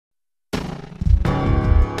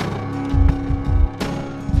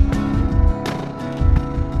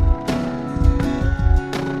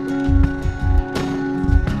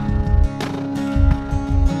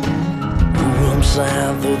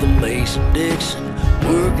Mason-Dixon,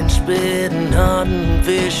 working, spitting, hunting,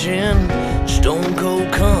 fishing, stone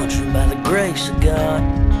cold country by the grace of God.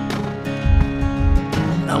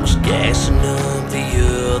 I was gassing up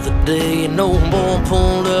the other day, and old boy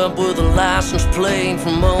pulled up with a license plate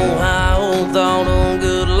from Ohio. Thought, oh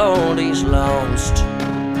good Lord, he's lost.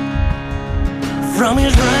 From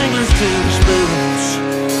his Wranglers to his boots,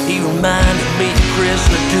 he reminded me of Chris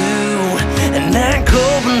Ledoux and that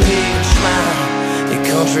Copenhagen smile. The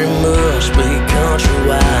country must be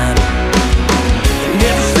countrywide. In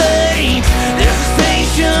every state, there's a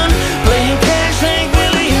station playing cash, Hank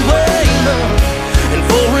Willie and Waylon, and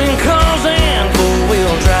foreign cars and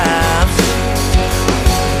four-wheel drives.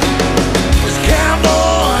 There's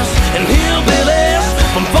cowboys and hillbillies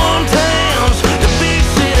from farm towns to big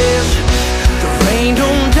cities. The rain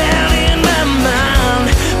don't down in my mind.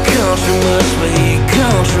 Country must be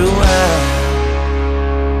countrywide.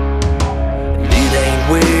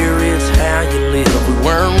 Where it's how you live. We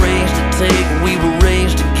weren't raised to take, we were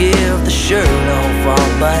raised to give. The shirt off our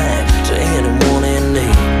back to anyone in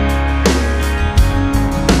need.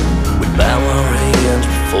 We bow our heads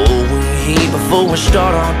before we eat, before we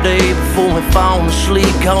start our day, before we fall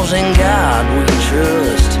asleep. Cause in God we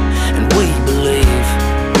trust and we believe.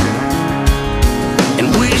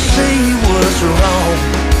 And we see what's wrong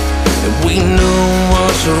and we know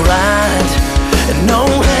what's right. And no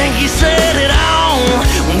Hanky said it all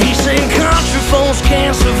when he said country folks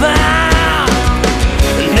can't survive.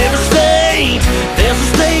 In every state, there's a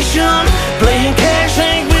station playing cash,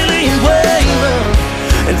 Hank Willie and Waylon,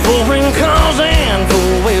 and foreign cars and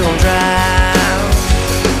four-wheel drive.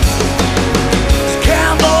 There's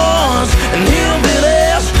cowboys and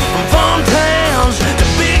hillbillies from farm towns to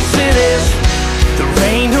big cities. The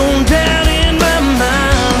rain don't down in my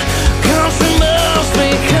mind. Country must be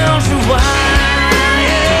countrywide.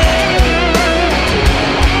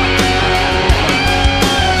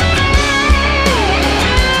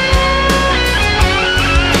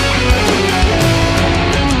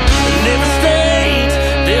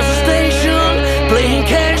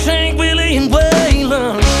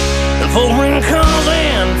 Foreign cars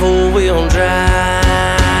and four-wheel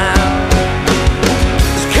drive.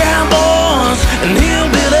 There's cowboys and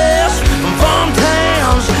hillbillies from farm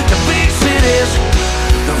towns to big cities.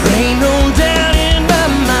 The rain don't down in my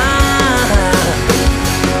mind.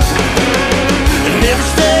 In every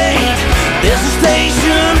state, there's a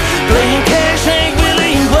station playing cash, Hank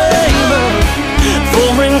Willie and Waylon,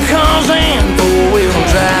 foreign cars and four-wheel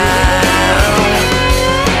drive.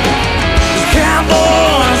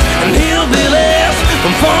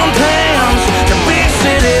 From farm towns to big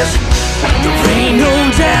cities, the rain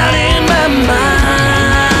don't down in